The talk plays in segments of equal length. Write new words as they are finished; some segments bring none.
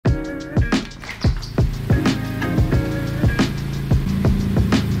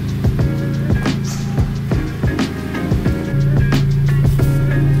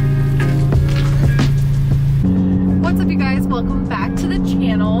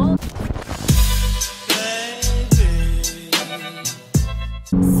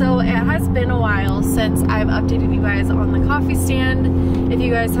I've updated you guys on the coffee stand. If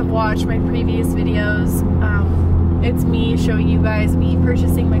you guys have watched my previous videos, it's me showing you guys me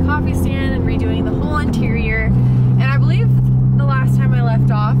purchasing my coffee stand and redoing the whole interior. And I believe the last time I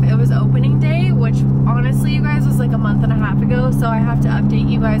left off, it was opening day, which honestly, you guys, was like a month and a half ago. So I have to update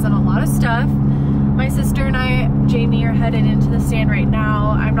you guys on a lot of stuff. My sister and I, Jamie, are headed into the stand right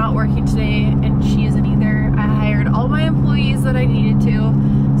now. I'm not working today and she isn't either. I hired all my employees that I needed to.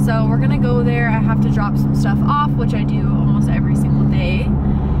 So we're gonna go there. I have to drop some stuff off, which I do almost every single day.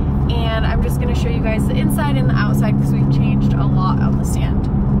 And I'm just gonna show you guys the inside and the outside because we've changed a lot on the stand.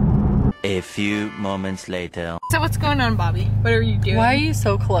 A few moments later. So what's going on, Bobby? What are you doing? Why are you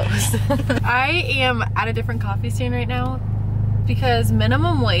so close? I am at a different coffee stand right now because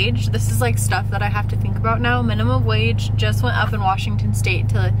minimum wage, this is like stuff that I have to think about now. Minimum wage just went up in Washington State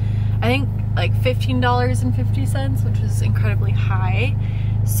to, I think, like $15.50, which is incredibly high.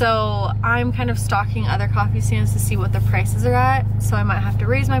 So I'm kind of stalking other coffee stands to see what the prices are at. So I might have to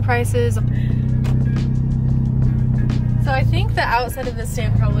raise my prices. So I think the outside of the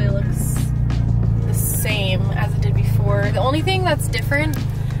stand probably looks the same as it did before. The only thing that's different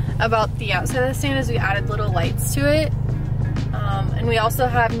about the outside of the stand is we added little lights to it. And we also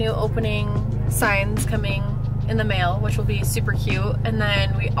have new opening signs coming in the mail, which will be super cute. And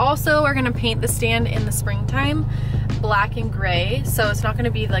then we also are gonna paint the stand in the springtime black and gray, so it's not gonna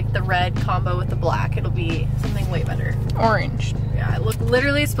be like the red combo with the black. It'll be something way better. Orange. Yeah, it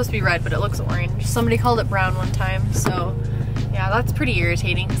literally it's supposed to be red, but it looks orange. Somebody called it brown one time, so yeah, that's pretty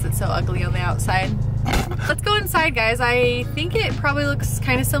irritating because it's so ugly on the outside. Let's go inside, guys. I think it probably looks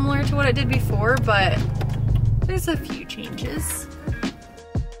kind of similar to what it did before, but there's a few changes.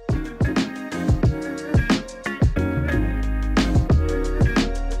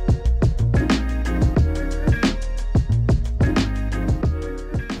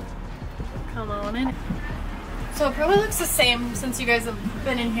 So it probably looks the same since you guys have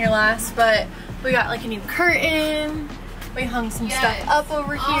been in here last, but we got like a new curtain. We hung some stuff up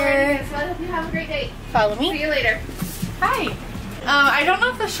over here. Right, so I hope you have a great day. Follow me. See you later. Hi. I don't know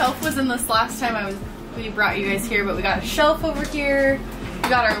if the shelf was in this last time we brought you guys here, but we got a shelf over here. We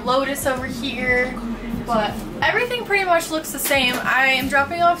got our Lotus over here, but everything pretty much looks the same. I am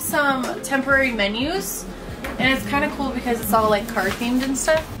dropping off some temporary menus, and it's kind of cool because it's all like car themed and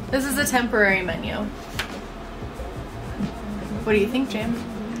stuff. This is a temporary menu. What do you think, Jam?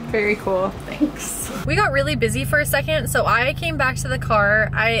 Very cool. Thanks. We got really busy for a second, so I came back to the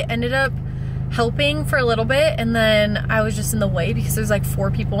car. I ended up helping for a little bit, and then I was just in the way because there's like 4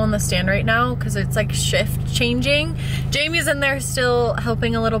 people in the stand right now because it's like shift changing. Jamie's in there still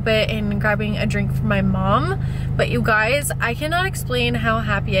helping a little bit and grabbing a drink for my mom. But you guys, I cannot explain how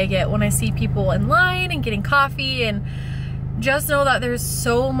happy I get when I see people in line and getting coffee, and just know that there's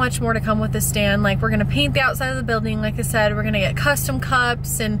so much more to come with this stand. Like, we're gonna paint the outside of the building, like I said. We're gonna get custom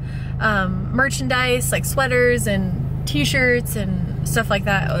cups and merchandise like sweaters and t-shirts and stuff like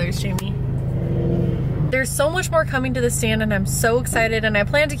that. Oh, there's Jamie. There's so much more coming to the stand, and I'm so excited, and I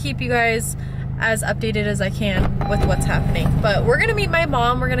plan to keep you guys as updated as I can with what's happening. But we're gonna meet my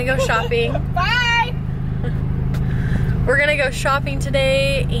mom. We're gonna go shopping. Bye! We're gonna go shopping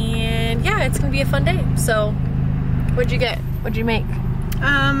today, and yeah, it's gonna be a fun day. So what'd you get? What'd you make?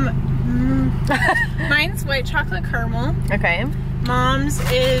 Mine's white chocolate caramel. Okay. Mom's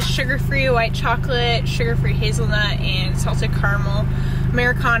is sugar-free white chocolate, sugar-free hazelnut, and salted caramel,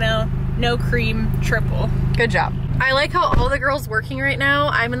 Americano, no cream, triple. Good job. I like how all the girls working right now.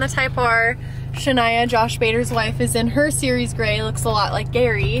 I'm in the Type R. Shania, Josh Bader's wife, is in her series gray. Looks a lot like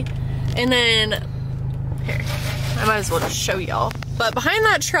Gary. And then, here, I might as well just show y'all. But behind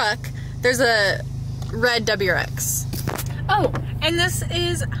that truck, there's a red WRX. Oh, and this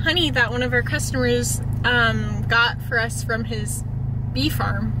is honey that one of our customers got for us from his bee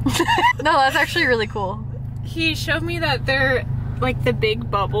farm. No, that's actually really cool. He showed me that they're like the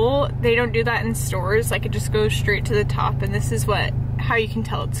big bubble. They don't do that in stores. Like, it just goes straight to the top, and this is how you can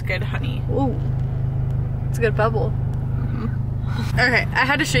tell it's good honey. Ooh, it's a good bubble. Okay, I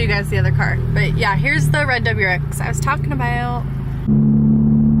had to show you guys the other car, but yeah, here's the red WRX I was talking about.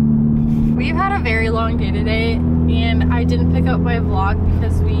 We've had a very long day today, and I didn't pick up my vlog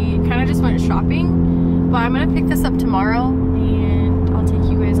because we kind of just went shopping, but I'm gonna pick this up tomorrow, and I'll take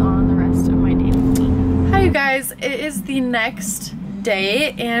you guys on the rest of my day with me. Hi you guys, it is the next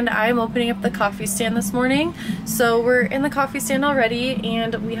day, and I'm opening up the coffee stand this morning. So we're in the coffee stand already,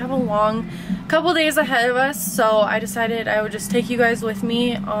 and we have a long couple days ahead of us, so I decided I would just take you guys with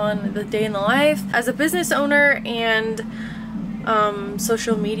me on the day in the life as a business owner and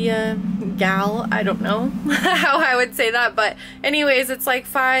social media gal. I don't know how I would say that, but anyways, it's like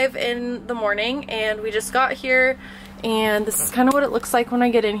 5 in the morning and we just got here, and this is kind of what it looks like when I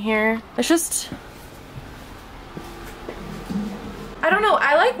get in here. It's just, I don't know,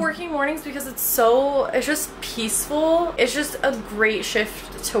 I like working mornings because it's just peaceful. It's just a great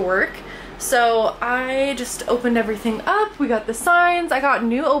shift to work. So I just opened everything up. We got the signs. I got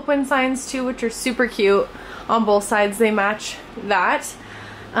new open signs too, which are super cute on both sides. They match that.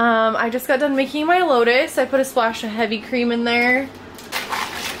 I just got done making my Lotus. I put a splash of heavy cream in there.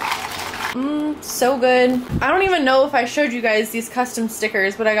 So good. I don't even know if I showed you guys these custom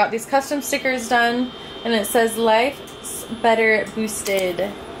stickers, but I got these custom stickers done and it says Life's Better Boosted.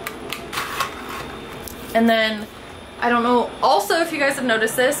 And then, I don't know also if you guys have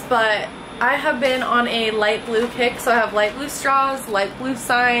noticed this, but I have been on a light blue kick. So I have light blue straws, light blue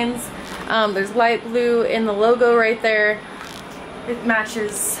signs. There's light blue in the logo right there. It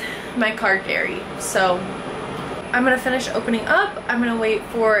matches my car Gary. So I'm gonna finish opening up. I'm gonna wait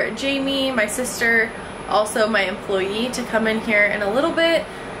for Jamie, my sister, also my employee, to come in here in a little bit,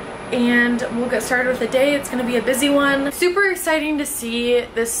 and we'll get started with the day. It's gonna be a busy one. Super exciting to see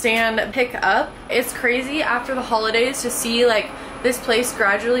this stand pick up. It's crazy after the holidays to see like this place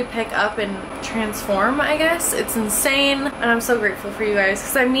gradually pick up and transform, I guess. It's insane, and I'm so grateful for you guys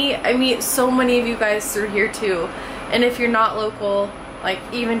because I meet so many of you guys through here too. And if you're not local, like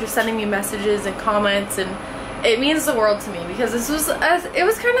even just sending me messages and comments, and it means the world to me because this was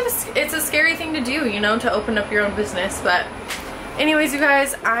it's a scary thing to do, you know, to open up your own business. But anyways, you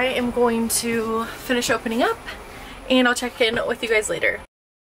guys, I am going to finish opening up and I'll check in with you guys later.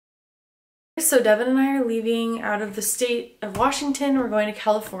 So Devin and I are leaving out of the state of Washington. We're going to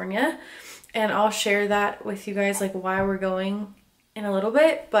California, and I'll share that with you guys, like why we're going, in a little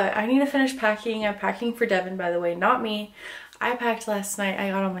bit. But I need to finish packing. I'm packing for Devin, by the way, not me. I packed last night. I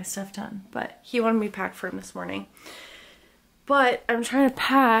got all my stuff done, but he wanted me to pack for him this morning. But I'm trying to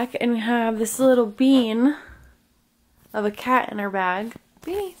pack, and we have this little bean of a cat in our bag.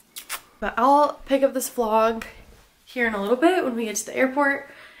 Beanie. But I'll pick up this vlog here in a little bit when we get to the airport,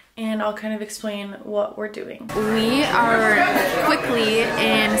 and I'll kind of explain what we're doing. We are quickly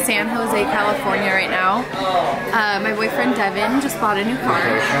in San Jose, California right now. My boyfriend Devin just bought a new car.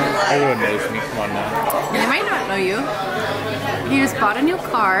 Everyone knows me, come on now. They might not know you. He just bought a new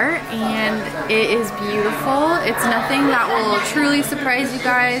car and it is beautiful. It's nothing that will truly surprise you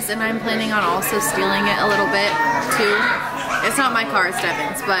guys, and I'm planning on also stealing it a little bit too. It's not my car, it's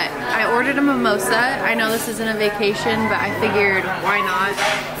Devin's, but I ordered a mimosa. I know this isn't a vacation, but I figured why not?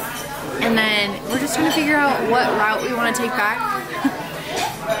 And then we're just trying to figure out what route we want to take back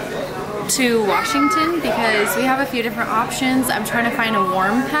to Washington because we have a few different options. I'm trying to find a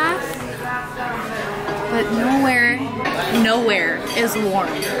warm path, but nowhere is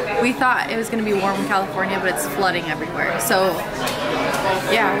warm. We thought it was going to be warm in California, but it's flooding everywhere. So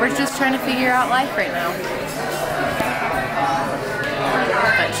yeah, we're just trying to figure out life right now.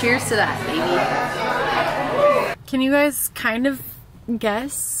 But cheers to that, baby. Can you guys kind of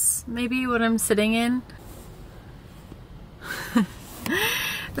guess maybe what I'm sitting in?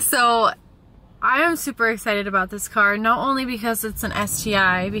 So I am super excited about this car, not only because it's an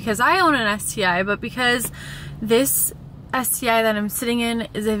STI, because I own an STI, but because this STI that I'm sitting in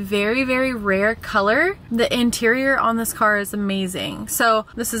is a very, very rare color. The interior on this car is amazing. So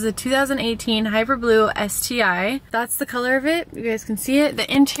this is a 2018 Hyper Blue STI. That's the color of it. You guys can see it. The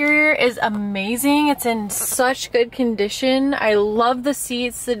interior is amazing. It's in such good condition. I love the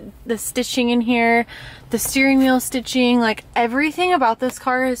seats, the stitching in here, the steering wheel stitching, like everything about this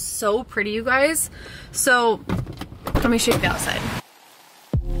car is so pretty, you guys. So let me show you the outside.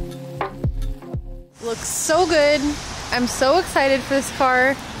 Looks so good. I'm so excited for this car.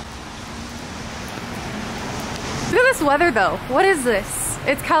 Look at this weather though. What is this?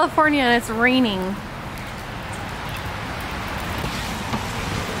 It's California and it's raining.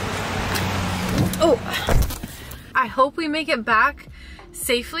 Oh, I hope we make it back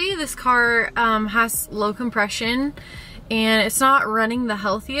safely. This car has low compression and it's not running the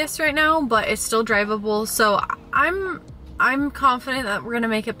healthiest right now, but it's still drivable. So I'm confident that we're gonna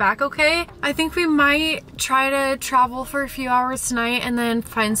make it back okay. I think we might try to travel for a few hours tonight and then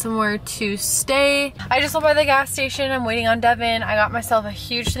find somewhere to stay. I just went by the gas station. I'm waiting on Devin. I got myself a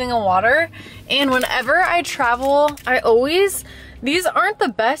huge thing of water. And whenever I travel, these aren't the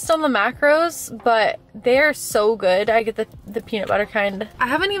best on the macros, but they're so good. I get the peanut butter kind. I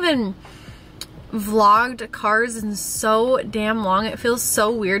haven't even vlogged cars in so damn long. It feels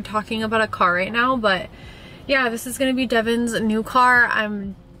so weird talking about a car right now, but yeah, this is gonna be Devin's new car.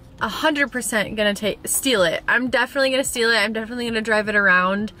 I'm 100% gonna steal it. I'm definitely gonna steal it. I'm definitely gonna drive it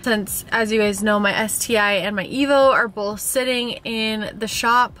around, since as you guys know, my STI and my Evo are both sitting in the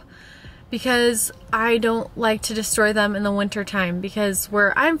shop because I don't like to destroy them in the winter time, because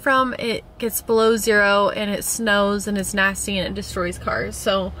where I'm from it gets below 0 and it snows and it's nasty and it destroys cars.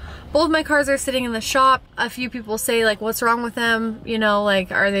 So both my cars are sitting in the shop. A few people say like, what's wrong with them? You know,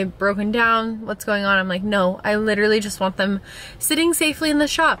 like, are they broken down? What's going on? I'm like, no, I literally just want them sitting safely in the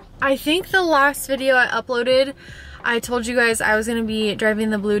shop. I think the last video I uploaded, I told you guys I was gonna be driving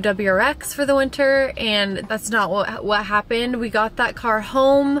the blue WRX for the winter, and that's not what happened. We got that car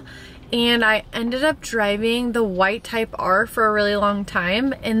home and I ended up driving the white Type R for a really long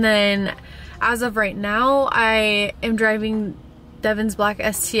time, and then as of right now I am driving Devin's black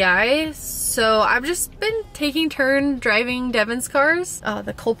STI. So I've just been taking turn driving Devin's cars.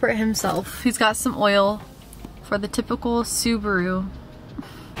 The culprit himself, he's got some oil for the typical Subaru.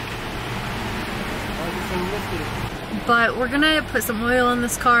 But we're gonna put some oil in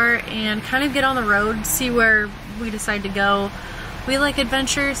this car and kind of get on the road, see where we decide to go. We like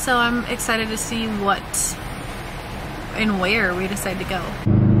adventure, so I'm excited to see what and where we decide to go.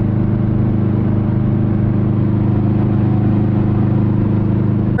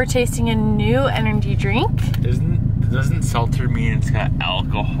 We're tasting a new energy drink. Doesn't seltzer mean it's got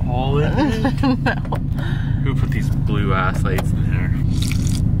alcohol in it? No. Who put these blue ass lights in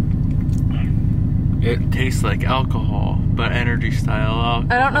there? It tastes like alcohol, but energy style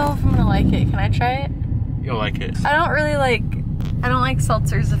alcohol. I don't know if I'm gonna like it. Can I try it? You'll like it. I don't like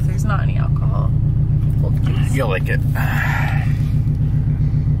seltzers if there's not any alcohol. You'll like it.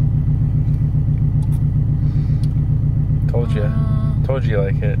 Told you. Told you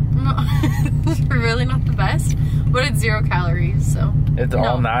like it. No, it's really not the best, but it's 0 calories, so. It's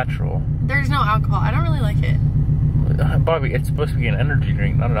all natural. There's no alcohol. I don't really like it. Bobbi, it's supposed to be an energy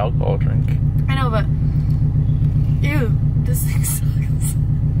drink, not an alcohol drink. I know, but ew, this thing sucks.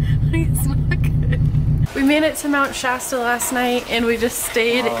 It's not good. We made it to Mount Shasta last night, and we just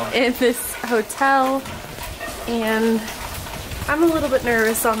stayed in this hotel, and I'm a little bit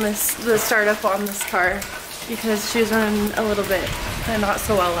nervous on the startup on this car, because she was running a little bit not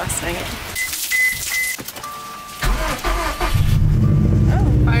so well last night.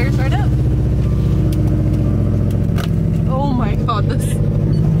 Oh, fire's right up. Oh my god, this.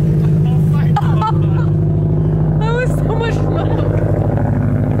 That was so much smoke.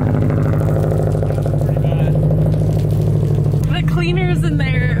 The cleaners in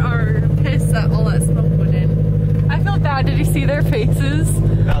there are pissed that all that smoke went in. I felt bad. Did you see their faces?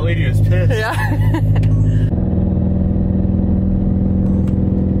 That lady was pissed. Yeah.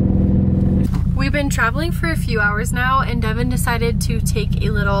 We've been traveling for a few hours now, and Devin decided to take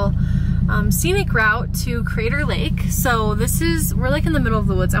a little scenic route to Crater Lake. So we're like in the middle of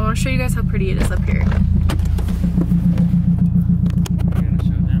the woods. I want to show you guys how pretty it is up here. You're gonna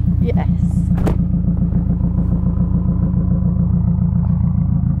show them? Yes.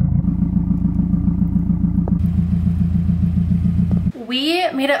 We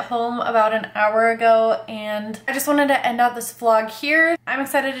made it home about an hour ago, and I just wanted to end out this vlog here. I'm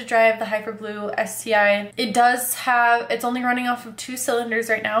excited to drive the Hyper Blue STI. It's only running off of 2 cylinders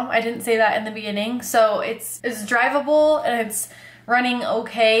right now. I didn't say that in the beginning. So it's drivable and it's running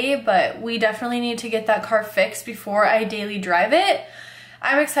okay, but we definitely need to get that car fixed before I daily drive it.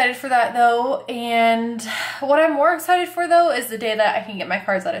 I'm excited for that though, and what I'm more excited for though is the day that I can get my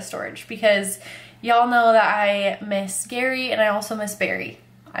cars out of storage, because y'all know that I miss Gary and I also miss Barry.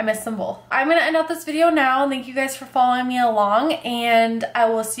 I miss them both. I'm gonna end out this video now. Thank you guys for following me along, and I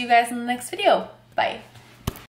will see you guys in the next video. Bye.